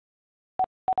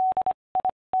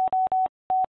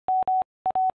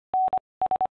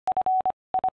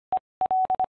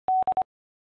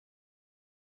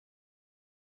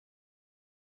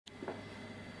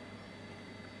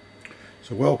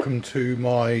So welcome to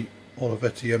my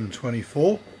Olivetti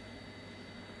M24.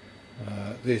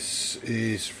 This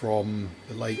is from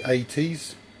the late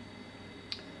 80s.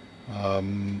 I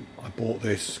bought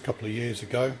this a couple of years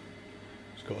ago.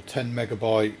 It's got a 10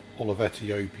 megabyte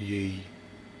Olivetti OPE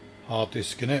hard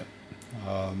disk in it.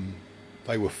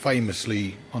 They were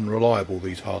famously unreliable,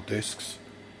 these hard disks,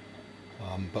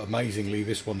 but amazingly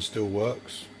this one still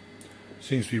works.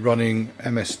 Seems to be running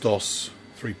MS-DOS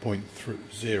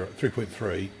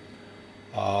 3.3.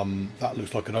 That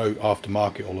looks like an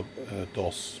aftermarket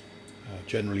DOS.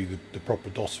 Generally the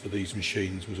proper DOS for these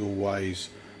machines was always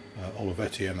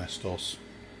Olivetti MS-DOS.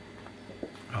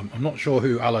 I'm not sure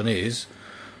who Alan is.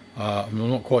 I'm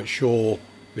not quite sure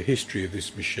the history of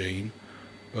this machine,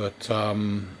 but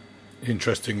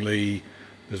interestingly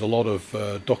there's a lot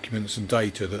of documents and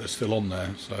data that are still on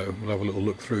there, so we'll have a little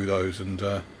look through those and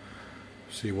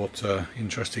see what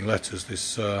interesting letters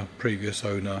this previous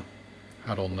owner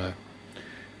had on there.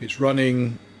 It's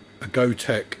running a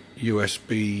Gotek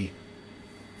USB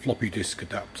floppy disk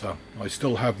adapter. I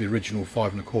still have the original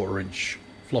 5¼ inch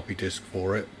floppy disk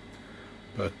for it,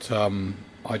 but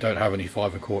I don't have any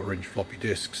 5¼ inch floppy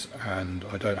disks, and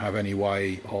I don't have any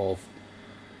way of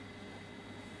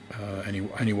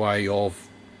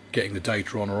getting the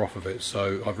data on or off of it.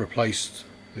 So I've replaced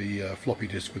the floppy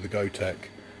disk with the Gotek,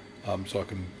 so I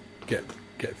can get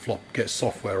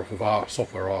software off of our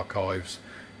software archives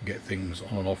and get things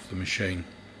on and off the machine.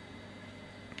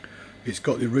 It's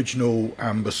got the original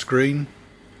amber screen.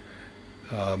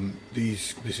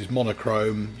 This is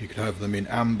monochrome. You can have them in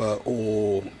amber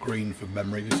or green from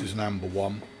memory. This is an amber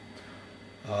one.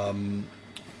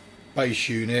 Base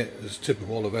unit, as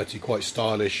typical Olivetti, quite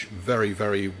stylish,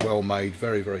 very well made,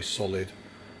 very solid,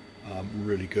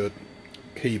 really good.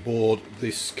 Keyboard.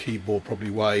 This keyboard probably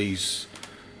weighs,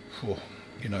 3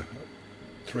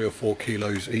 or 4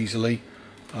 kilos easily.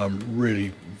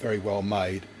 Really very well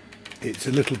made. It's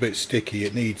a little bit sticky.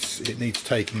 It needs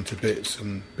taking to bits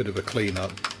and a bit of a clean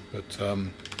up, but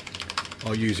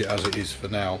I'll use it as it is for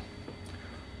now.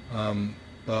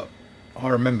 But I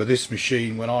remember this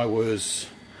machine when I was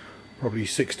probably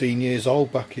 16 years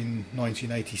old, back in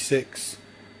 1986,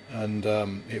 and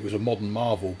it was a modern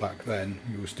marvel back then.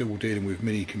 We were still dealing with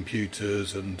mini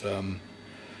computers and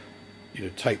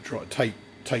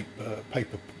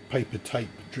paper tape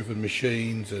driven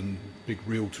machines and big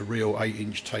reel-to-reel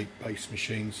 8-inch tape based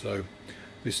machines. So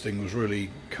this thing was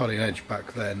really cutting edge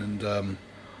back then and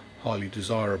highly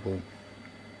desirable.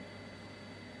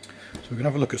 So we can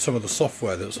have a look at some of the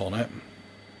software that's on it.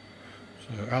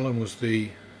 So Alan was the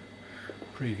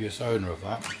previous owner of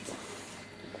that.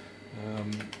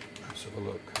 Let's have a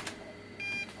look.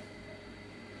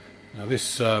 Now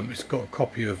this it's got a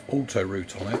copy of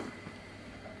Autoroute on it.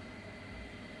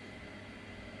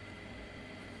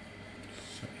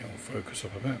 Set your focus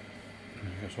up a bit.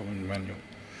 Yes, I'm in the manual.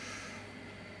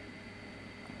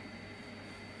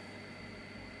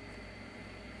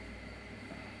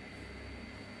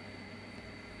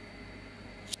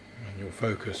 Manual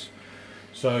focus.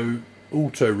 So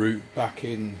Autoroute back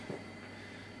in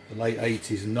the late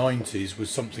 80s and 90s was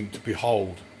something to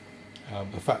behold.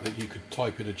 The fact that you could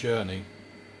type in a journey.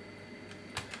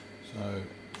 So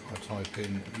I type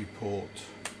in Newport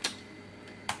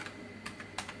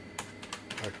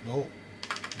Bracknell,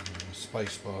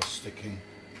 spacebar sticking.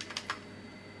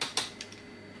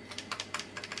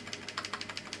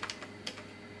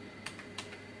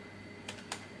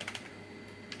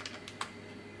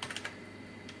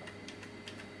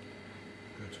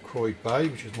 Go to Croyd Bay,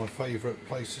 which is my favourite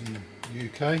place in the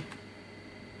UK.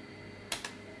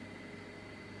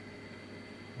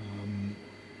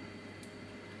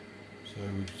 So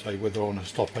we say whether I want to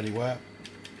stop anywhere.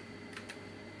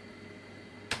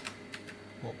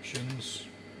 Options.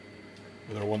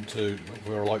 Whether I want to,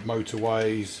 whether I like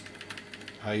motorways,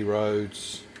 A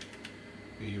roads,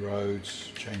 B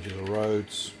roads, changes of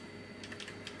roads,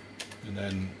 and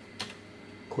then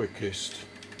quickest,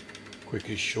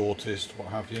 shortest, what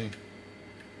have you.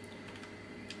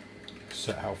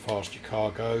 Set how fast your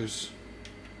car goes.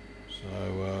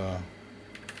 So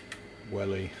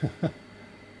welly.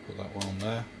 Put that one on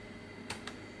there,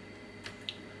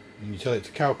 and you tell it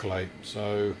to calculate.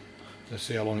 So let's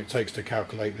see how long it takes to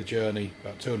calculate the journey,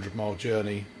 about 200-mile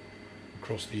journey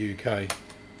across the UK.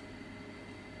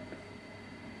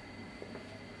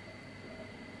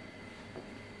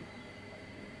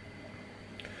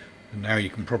 And now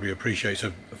you can probably appreciate,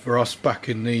 so for us back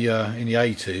in the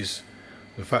 80s,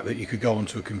 the fact that you could go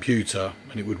onto a computer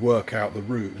and it would work out the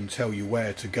route and tell you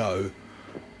where to go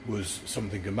was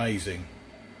something amazing.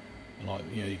 Like,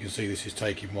 you can see this is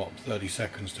taking what, 30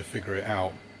 seconds to figure it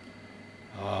out.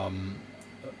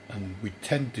 and we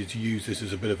tended to use this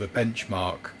as a bit of a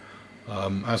benchmark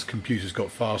as computers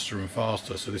got faster and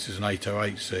faster. So this is an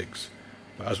 8086,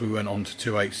 but as we went on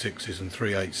to 286s and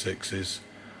 386s,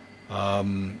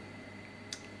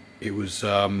 it was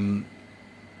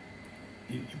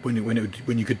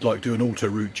when you could like do an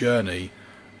Autoroute journey,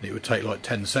 it would take like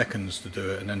 10 seconds to do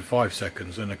it, and then 5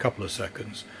 seconds, and a couple of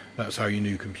seconds. That's how you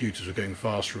knew computers were getting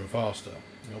faster and faster.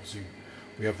 And obviously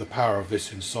we have the power of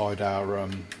this inside our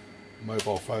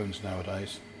mobile phones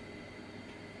nowadays.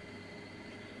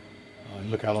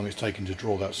 And look how long it's taken to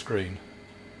draw that screen.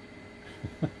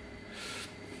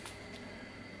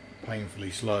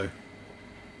 Painfully slow.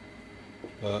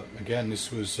 But again,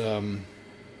 this was an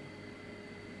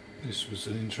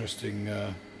interesting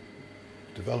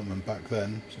development back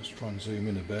then. So let's try and zoom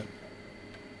in a bit.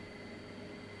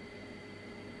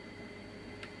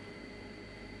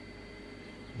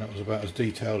 And that was about as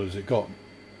detailed as it got.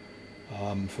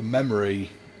 For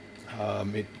memory,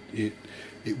 it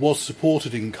was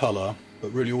supported in colour,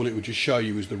 but really all it would just show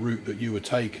you was the route that you were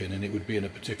taking, and it would be in a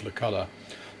particular colour.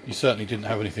 You certainly didn't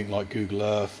have anything like Google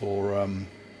Earth or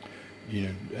you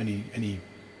know, any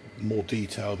more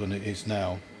detail than it is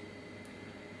now.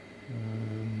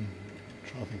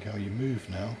 Trying to think how you move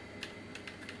now.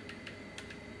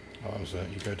 Oh, that was it.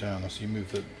 You go down. So you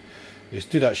move the. This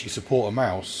did actually support a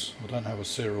mouse. I don't have a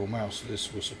serial mouse that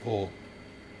this will support.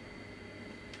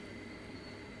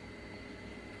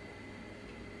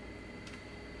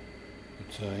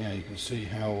 But yeah, you can see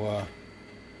how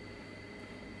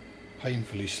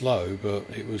painfully slow. But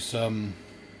it was.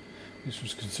 This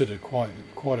was considered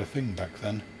quite a thing back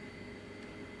then.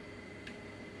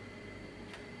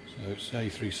 So it's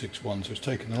A361, so it's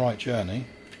taken the right journey.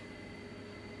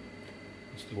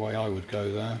 That's the way I would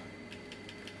go there.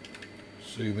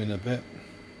 Zoom in a bit.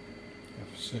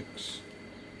 F6.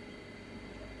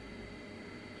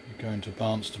 You go into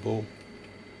Barnstable.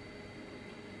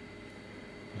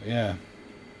 But yeah.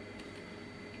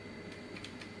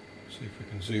 See if we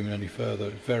can zoom in any further.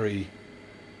 It's very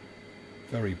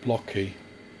blocky.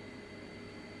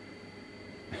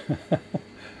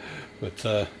 But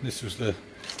this was the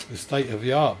state of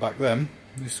the art back then.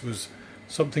 This was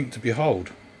something to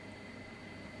behold.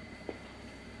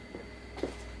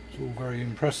 It's all very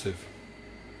impressive.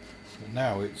 But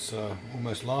now it's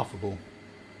almost laughable.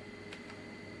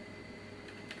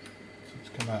 So let's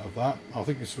come out of that. I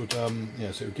think this would,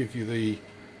 yeah, so it would give you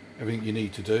everything you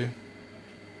need to do.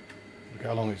 Look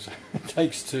how long it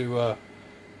takes to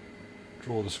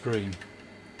draw the screen.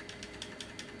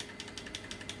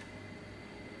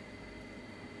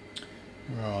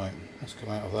 Right, let's come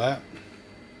out of that.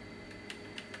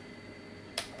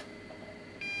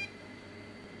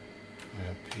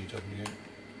 Yeah, PW.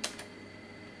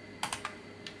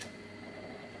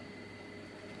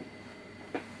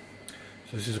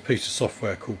 So this is a piece of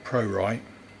software called Prowrite,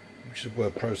 which is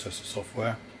word processor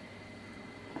software.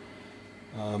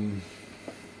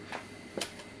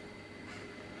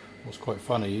 What's quite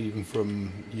funny, even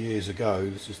from years ago,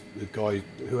 this is the guy,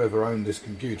 whoever owned this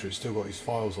computer, it's still got his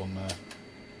files on there.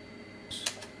 So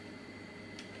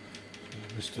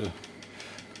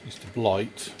Mr.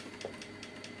 Blight,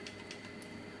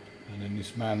 and then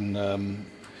this man,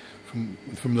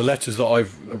 from the letters that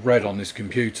I've read on this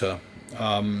computer,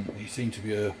 he seemed to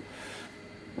be I'm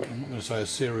not going to say a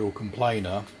serial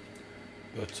complainer,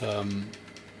 but a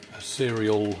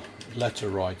serial letter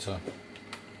writer.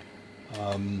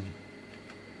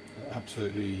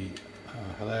 Absolutely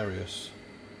hilarious.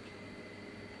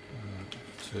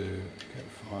 To get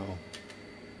file.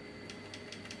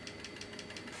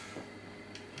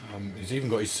 He's even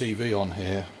got his CV on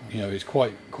here. You know, it's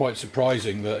quite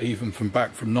surprising that even from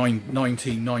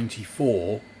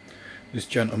 1994, this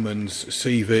gentleman's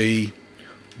CV,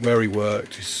 where he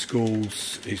worked, his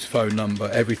schools, his phone number,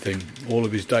 everything, all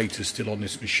of his data is still on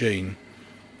this machine.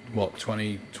 What,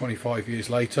 25 years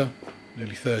later,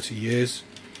 nearly 30 years.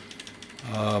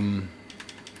 Yeah,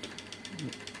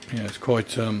 it's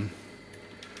quite.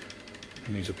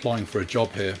 He's applying for a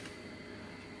job here.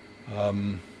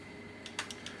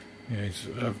 Yeah, he's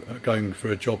going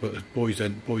for a job at a boys'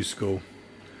 school,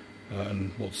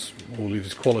 and what's all of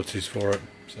his qualities for it.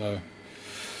 So,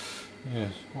 yeah,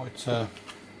 quite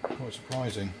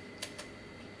surprising.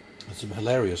 There's some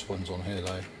hilarious ones on here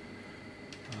though.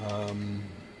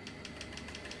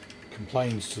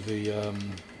 Complains to the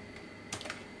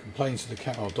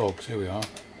cat or dogs. Here we are.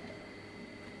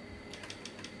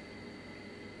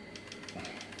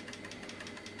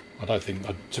 I don't think,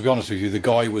 to be honest with you, the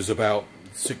guy was about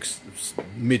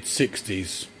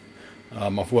mid-60s.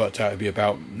 I've worked out to be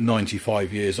about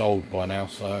 95 years old by now,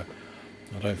 so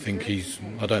I don't think he's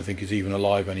even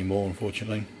alive anymore,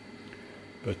 unfortunately.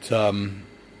 But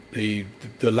the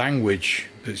language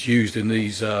that's used in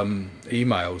these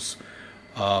emails,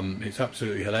 it's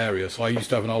absolutely hilarious. I used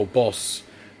to have an old boss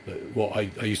that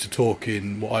I used to talk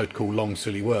in what I would call long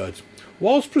silly words.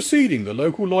 Whilst proceeding the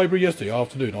local library yesterday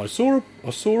afternoon, I saw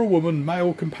a woman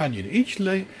male companion, each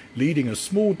leading a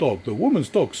small dog. The woman's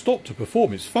dog stopped to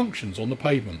perform its functions on the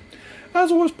pavement.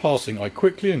 As I was passing, I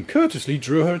quickly and courteously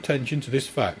drew her attention to this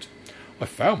fact. I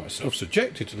found myself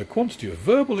subjected to the quantity of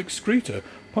verbal excreta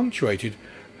punctuated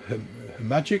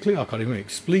magically, I can't even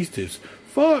expletives,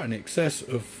 far in excess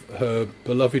of her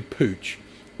beloved pooch.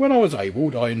 When I was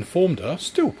able, I informed her,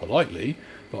 still politely,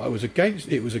 that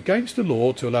it was against the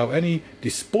law to allow any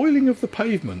despoiling of the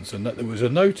pavements, and that there was a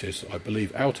notice, I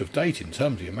believe out of date in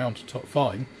terms of the amount of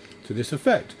fine, to this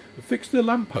effect, affixed to the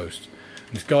lamppost.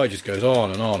 And this guy just goes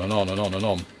on and on and on and on and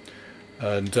on.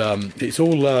 And it's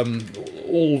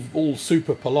all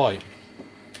super polite.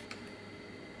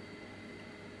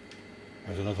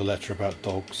 There's another letter about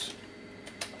dogs.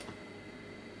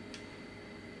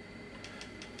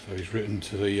 So he's written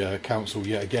to the council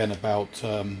yet again about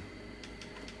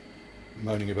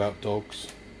moaning about dogs.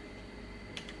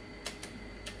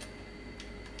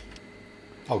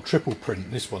 Oh, triple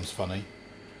print. This one's funny.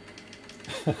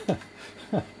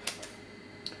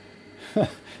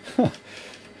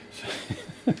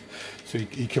 So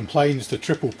he complains to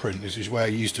triple print. This is where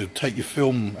you used to take your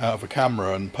film out of a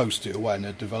camera and post it away and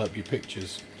then develop your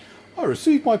pictures. I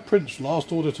received my prints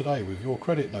last order today with your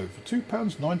credit note for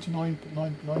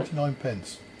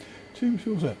 £2.99.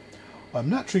 I'm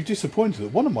naturally disappointed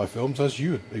that one of my films, as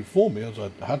you had informed me,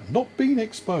 had not been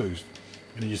exposed.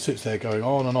 And he just sits there going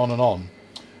on and on and on.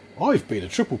 I've been a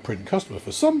triple print customer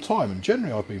for some time, and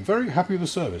generally I've been very happy with the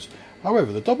service.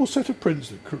 However, the double set of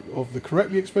prints of the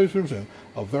correctly exposed films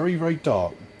are very, very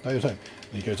dark. And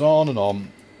he goes on,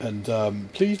 and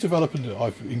please develop, and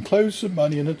I've enclosed some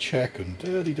money in a cheque, and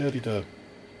dirty.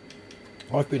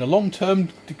 I've been a long-term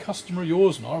customer of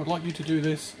yours, and I would like you to do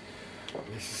this.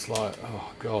 This is like,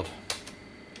 oh God.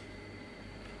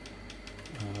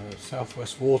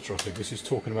 Southwest Water, I think. This is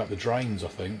talking about the drains, I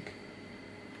think.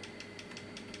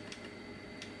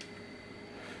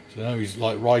 So now he's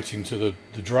like writing to the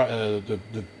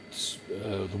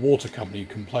water company,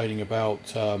 complaining about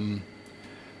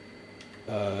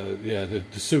the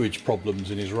sewage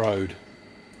problems in his road,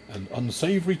 and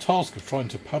unsavoury task of trying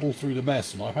to paddle through the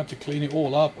mess, and I've had to clean it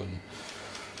all up. And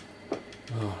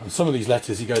some of these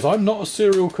letters, he goes, I'm not a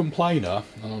serial complainer,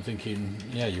 and I'm thinking,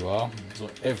 yeah, you are. It's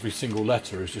like every single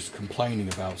letter is just complaining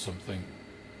about something.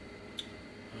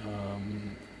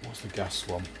 What's the gas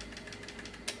one?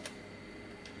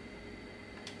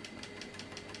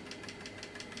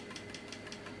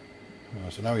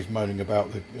 So now he's moaning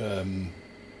about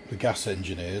the gas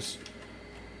engineers.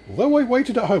 Although I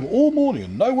waited at home all morning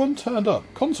and no one turned up,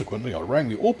 consequently I rang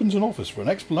the Orpington office for an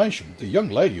explanation. The young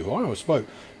lady who I spoke,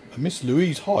 Miss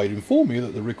Louise Hyde, informed me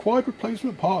that the required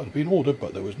replacement part had been ordered,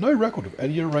 but there was no record of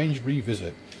any arranged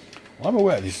revisit. I'm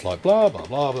aware this is like blah blah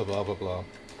blah blah blah blah blah.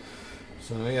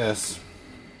 So yes.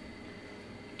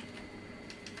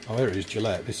 Oh, here it is,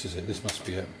 Gillette. This is it. This must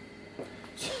be it.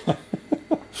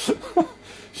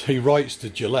 So he writes to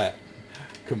Gillette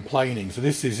complaining. So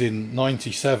this is in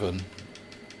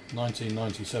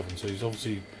 1997. So he's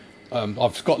obviously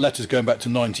I've got letters going back to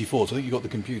 94. So I think you got the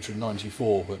computer in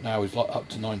 94, but now he's like up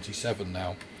to 97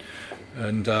 now,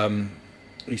 and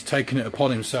he's taken it upon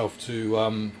himself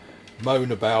to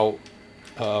moan about.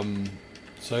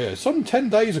 So yeah, some 10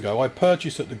 days ago I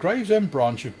purchased at the Gravesend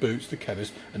branch of Boots the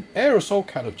chemist an aerosol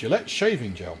can of Gillette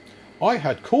shaving gel. I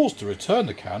had cause to return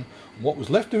the can and what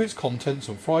was left of its contents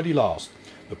on Friday last.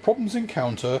 The problems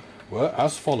encountered were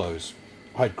as follows.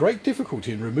 I had great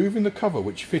difficulty in removing the cover,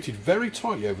 which fitted very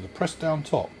tightly over the pressed down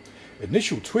top.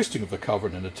 Initial twisting of the cover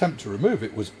in an attempt to remove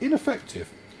it was ineffective.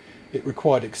 It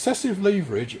required excessive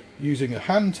leverage using a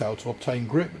hand towel to obtain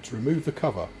grip to remove the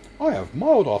cover. I have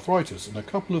mild arthritis and a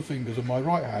couple of fingers in my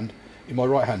right hand,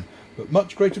 but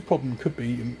much greater problem could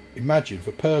be imagined for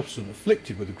a person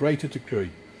afflicted with a greater degree.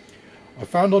 I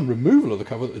found on removal of the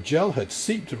cover that the gel had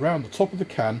seeped around the top of the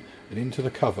can and into the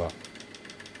cover.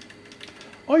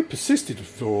 I persisted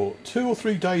for 2 or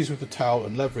 3 days with the towel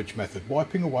and leverage method,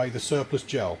 wiping away the surplus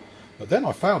gel, but then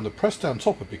I found the pressed down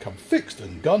top had become fixed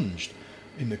and gunged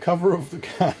in the cover of the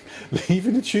can,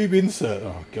 leaving the tube insert.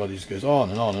 Oh God, he just goes on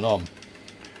and on and on.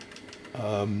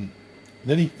 And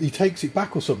then he takes it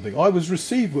back or something. I was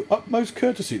received with utmost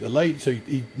courtesy. The lady, so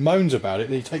he moans about it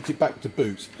and he takes it back to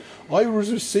Boots. I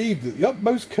was received with the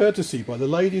utmost courtesy by the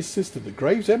lady assistant at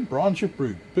Gravesend branch of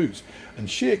Boots, and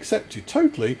she accepted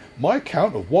totally my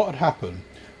account of what had happened.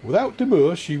 Without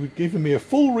demur, she would give me a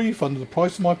full refund of the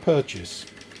price of my purchase.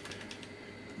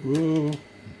 Ooh.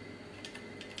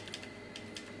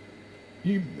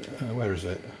 Where is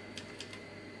it?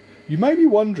 You may be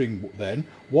wondering then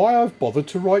why I've bothered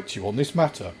to write to you on this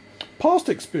matter. Past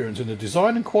experience in the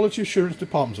design and quality assurance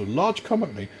departments of a large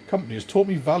company has taught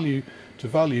me to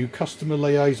value customer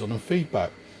liaison and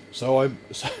feedback. So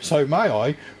may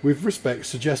I, with respect,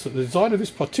 suggest that the design of this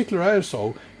particular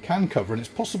aerosol can cover and its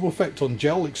possible effect on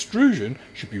gel extrusion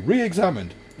should be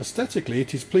re-examined. Aesthetically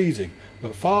it is pleasing,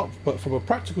 but from a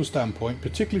practical standpoint,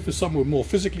 particularly for someone more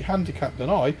physically handicapped than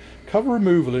I, cover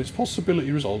removal and its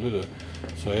possibility resulted in.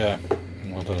 So yeah,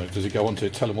 I don't know, does he go on to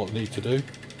tell them what they need to do?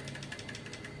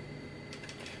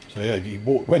 So yeah, he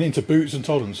went into Boots and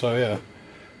told them, so yeah.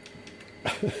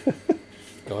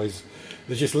 Guys,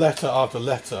 there's just letter after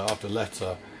letter after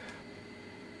letter.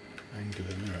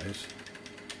 Angular, there it is.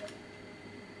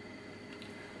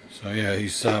 So yeah,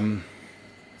 he's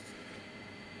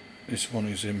this one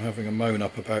is him having a moan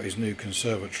up about his new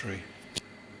conservatory.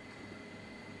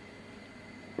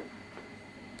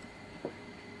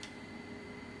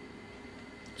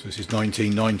 So this is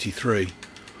 1993.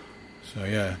 So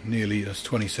yeah, nearly, that's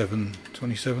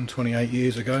 28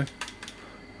 years ago.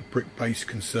 Brick-based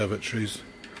conservatories.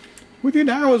 Within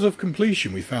hours of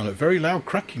completion, we found that very loud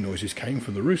cracking noises came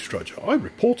from the roof structure. I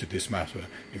reported this matter,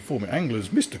 informing anglers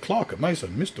Mr. Clark at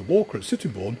Mason, Mr. Walker at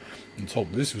Sittingbourne, and told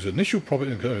them this was initial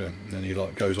problem. And then he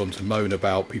goes on to moan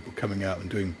about people coming out and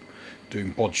doing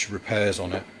bodge repairs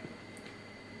on it.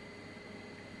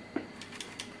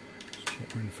 Let's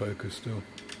check we're in focus still.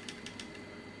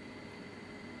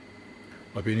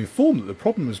 I've been informed that the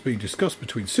problem has been discussed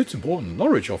between Sittingbourne and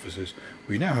Norwich offices.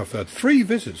 We now have had 3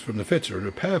 visits from the fitter and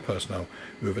repair personnel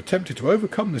who have attempted to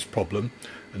overcome this problem,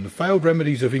 and the failed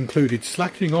remedies have included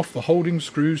slackening off the holding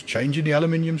screws, changing the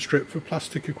aluminium strip for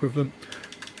plastic equivalent,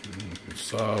 and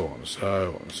so on,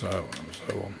 so on, so on,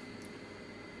 so on.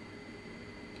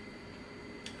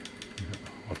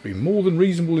 I've been more than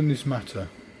reasonable in this matter.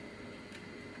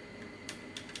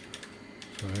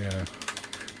 So yeah.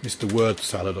 Mr. Word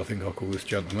Salad, I think I'll call this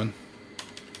gentleman.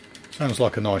 Sounds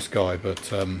like a nice guy,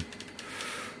 but I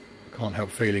can't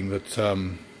help feeling that he's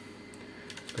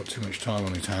got too much time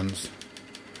on his hands.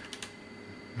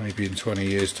 Maybe in 20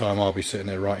 years' time I'll be sitting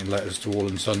there writing letters to all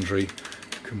and sundry,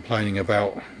 complaining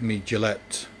about me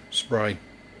Gillette spray.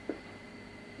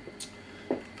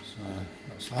 So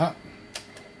that's that.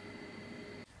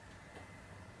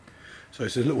 So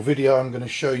it's a little video I'm going to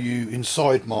show you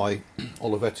inside my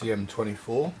Olivetti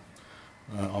M24.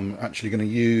 I'm actually going to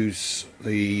use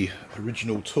the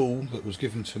original tool that was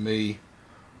given to me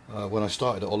when I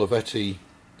started at Olivetti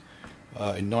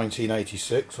in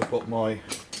 1986. I've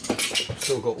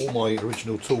still got all my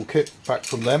original tool kit back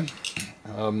from them.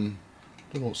 Don't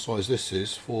know what size this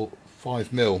is, for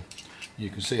 5mm. You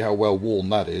can see how well worn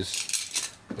that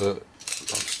is, but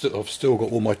I've still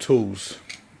got all my tools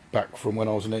back from when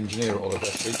I was an engineer at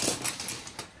Olivetti.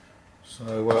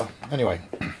 So anyway,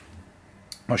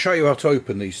 I'll show you how to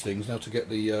open these things now to get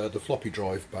the floppy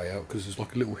drive bay out, because there's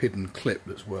like a little hidden clip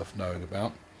that's worth knowing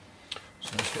about.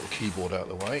 So let's get the keyboard out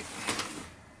of the way.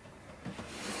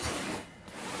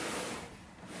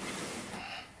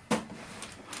 Right,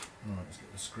 let's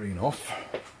get the screen off.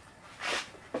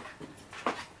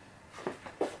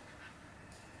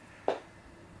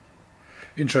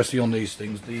 Interesting on these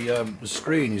things, the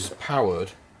screen is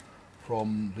powered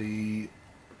from the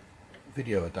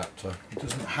video adapter. It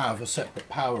doesn't have a separate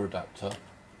power adapter.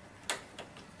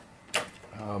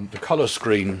 The colour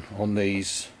screen on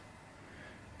these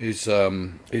is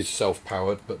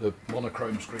self-powered, but the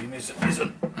monochrome screen isn't.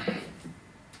 The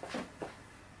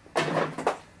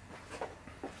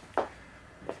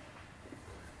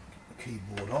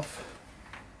keyboard off.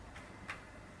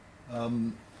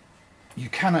 You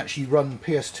can actually run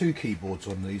PS2 keyboards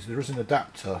on these. There is an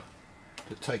adapter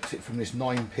that takes it from this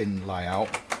 9-pin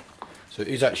layout, so it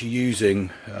is actually using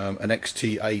an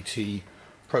XT80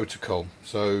 protocol.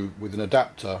 So with an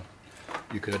adapter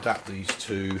you can adapt these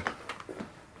to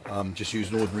just use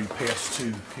an ordinary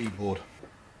PS2 keyboard.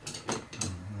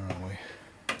 Where are we?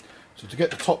 So to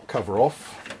get the top cover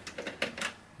off,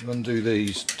 you undo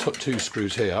these 2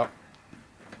 screws here.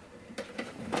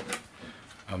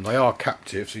 They are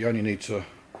captive, so you only need to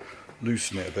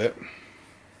loosen it a bit,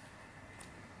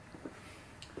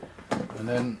 and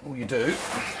then all you do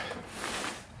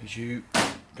is you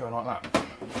go like that,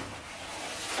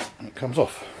 and it comes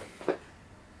off.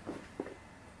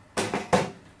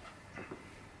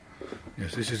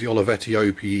 Yes, this is the Olivetti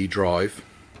OPE drive.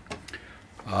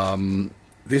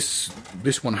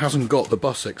 This one hasn't got the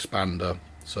bus expander,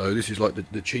 so this is like the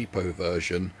cheapo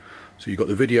version. So you've got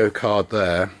the video card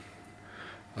there,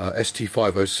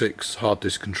 ST506 hard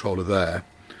disk controller there,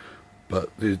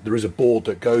 but there is a board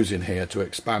that goes in here to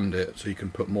expand it, so you can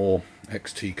put more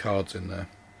XT cards in there.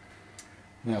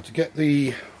 Now, to get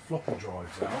the floppy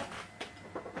drives out,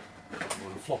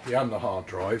 or the floppy and the hard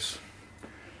drives,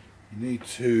 you need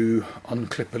to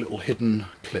unclip a little hidden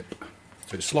clip.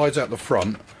 So it slides out the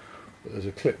front, but there's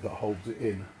a clip that holds it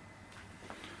in.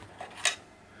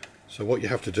 So what you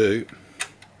have to do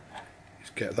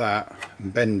is get that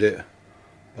and bend it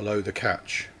below the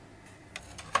catch.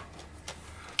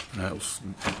 Now it'll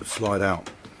slide out.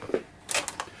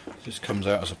 This comes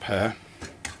out as a pair.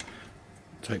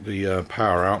 Take the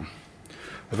power out.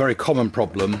 A very common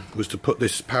problem was to put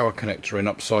this power connector in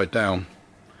upside down.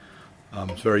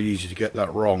 It's very easy to get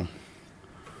that wrong.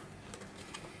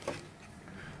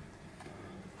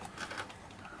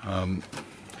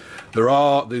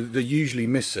 They're usually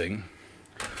missing,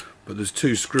 but there's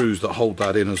two screws that hold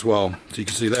that in as well. So you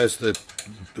can see there's the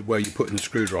where you're putting the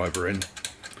screwdriver in,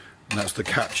 and that's the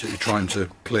catch that you're trying to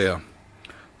clear.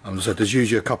 As I said, there's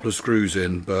usually a couple of screws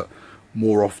in, but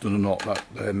more often than not that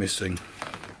they're missing.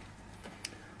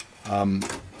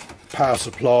 Power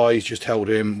supply is just held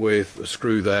in with a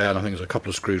screw there, and I think there's a couple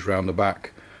of screws around the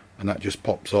back, and that just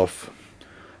pops off.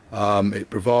 It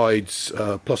provides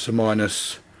plus or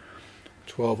minus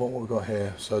 12. What have we got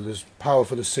here? So there's power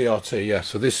for the CRT. Yeah.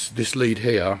 So this lead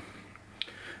here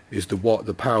is the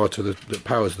power that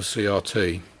powers the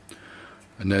CRT,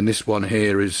 and then this one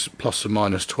here is plus or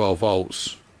minus 12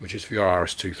 volts, which is for your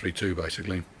RS232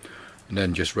 basically, and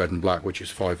then just red and black, which is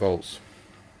 5 volts.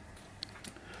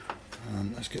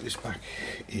 Let's get this back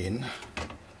in.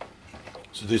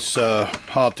 So this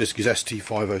hard disk is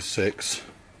ST506.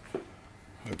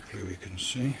 Hopefully we can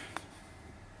see.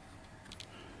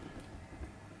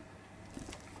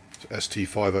 It's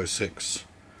ST506,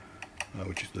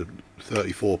 which is the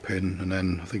 34 pin, and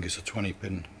then I think it's a 20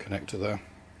 pin connector there.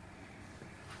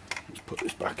 Let's put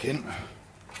this back in.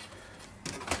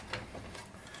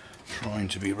 Trying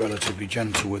to be relatively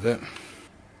gentle with it.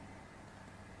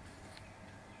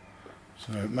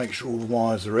 So make sure all the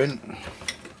wires are in. Put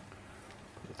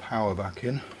the power back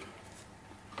in,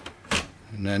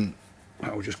 and then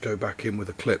that will just go back in with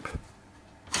a clip.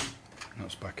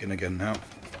 That's back in again now.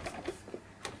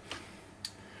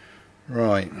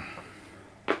 Right,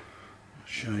 I'll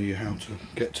show you how to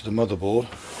get to the motherboard.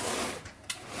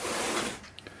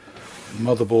 The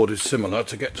motherboard is similar.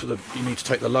 To get to you need to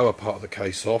take the lower part of the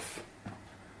case off.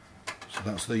 So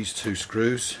that's these two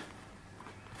screws.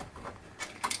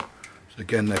 So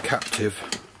again, they're captive.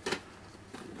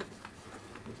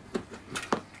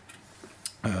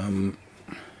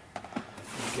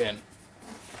 Again,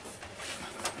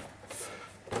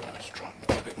 let's try and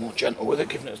be a bit more gentle with it,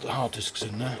 given it's the hard disks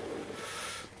in there.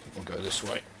 We'll go this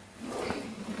way.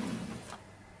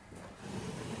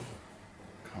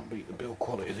 Can't beat the build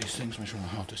quality of these things. Make sure the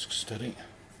hard disk's steady.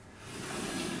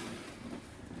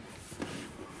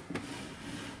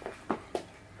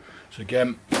 So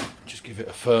again, just give it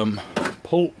a firm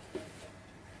pull.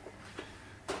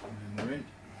 And then we're in.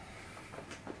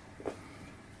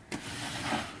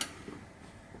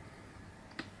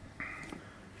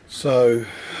 So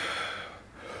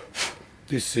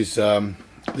this is a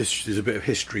bit of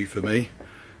history for me.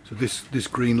 So this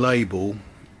green label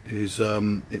is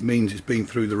it means it's been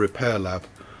through the repair lab.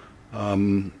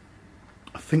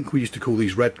 I think we used to call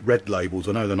these red labels.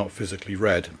 I know they're not physically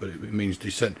red, but it means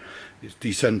it's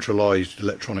decentralized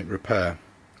electronic repair.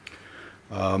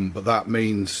 But that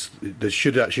means there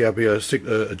should actually be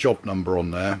a job number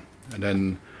on there, and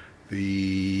then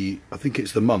I think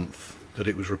it's the month that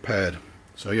it was repaired.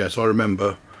 So yes, I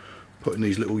remember putting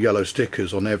these little yellow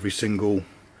stickers on every single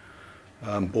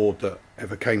board that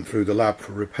ever came through the lab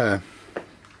for repair.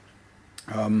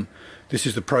 This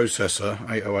is the processor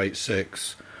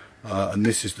 8086, and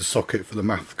this is the socket for the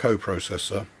math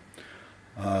coprocessor.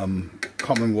 Can't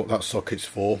remember what that socket's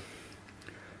for.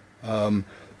 And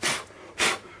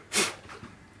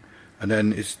then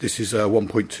this is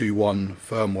 1.21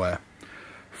 firmware.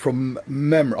 From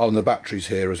memory, on the batteries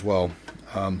here as well.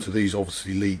 So these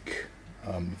obviously leak.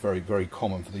 Very, very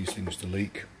common for these things to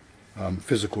leak.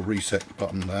 Physical reset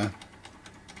button there.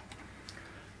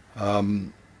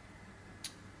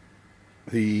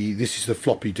 This is the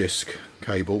floppy disk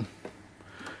cable.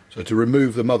 So to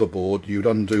remove the motherboard, you'd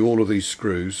undo all of these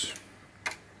screws.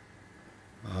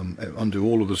 Undo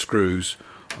all of the screws,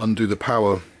 undo the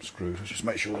power screws. Let's just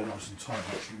make sure they're nice and tight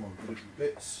actually while we've got little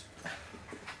bits.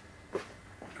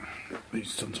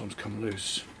 These sometimes come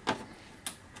loose.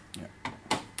 Yeah.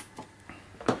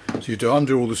 So you do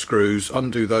undo all the screws,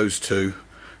 undo those two,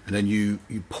 and then you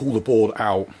pull the board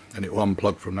out and it will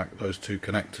unplug from those two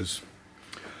connectors.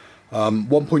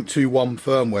 1.21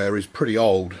 firmware is pretty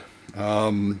old. It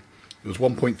was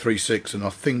 1.36 and I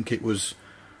think it was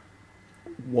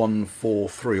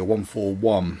 143 or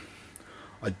 141.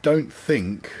 I don't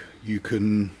think you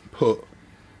can put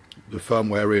the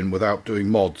firmware in without doing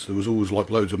mods. There was always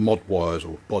like loads of mod wires,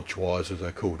 or bodge wires as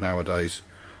they're called nowadays,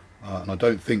 and I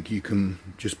don't think you can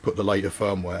just put the later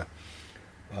firmware.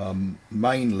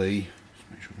 Mainly, let's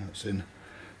make sure that's in.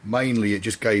 Mainly it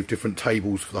just gave different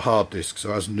tables for the hard disks.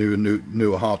 So as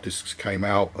newer hard disks came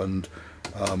out and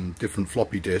different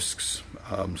floppy disks,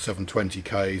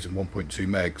 720Ks and 1.2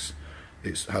 megs,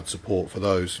 it's had support for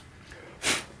those.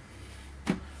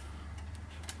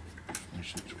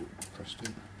 Pressed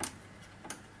in.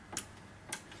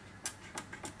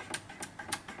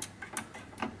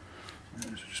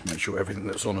 Just make sure everything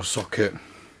that's on a socket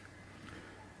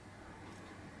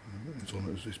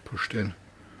is pushed in.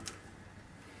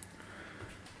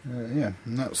 Yeah,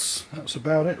 and that's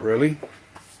about it really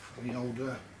for the old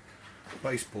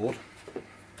baseboard.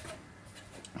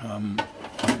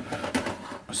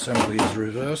 Assembly is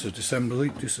reverse,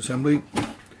 disassembly.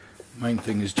 Main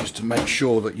thing is just to make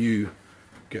sure that you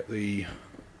get the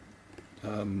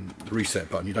reset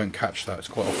button. You don't catch that. It's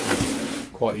quite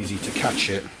often quite easy to catch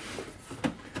it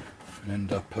and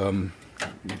end up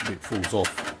it falls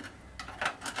off.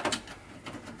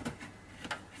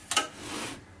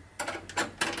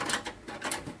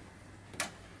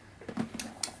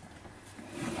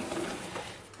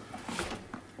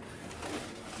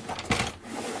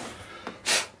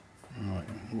 Right,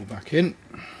 all back in.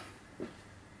 Put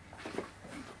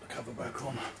the cover back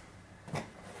on.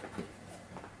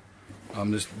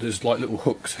 There's like little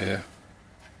hooks here,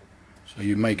 so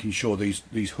you're making sure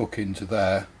these hook into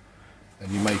there,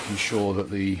 and you're making sure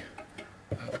that the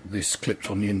this clips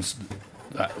on the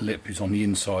that lip is on the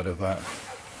inside of that.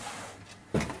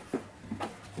 So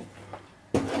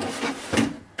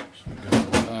go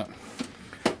like that.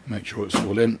 Make sure it's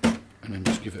all in, and then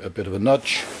just give it a bit of a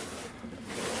nudge,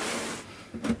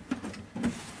 and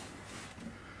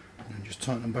just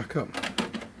tighten them back up.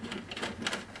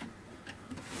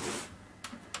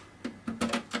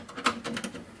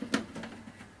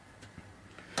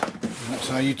 That's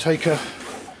how you take a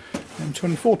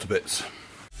M24 to bits.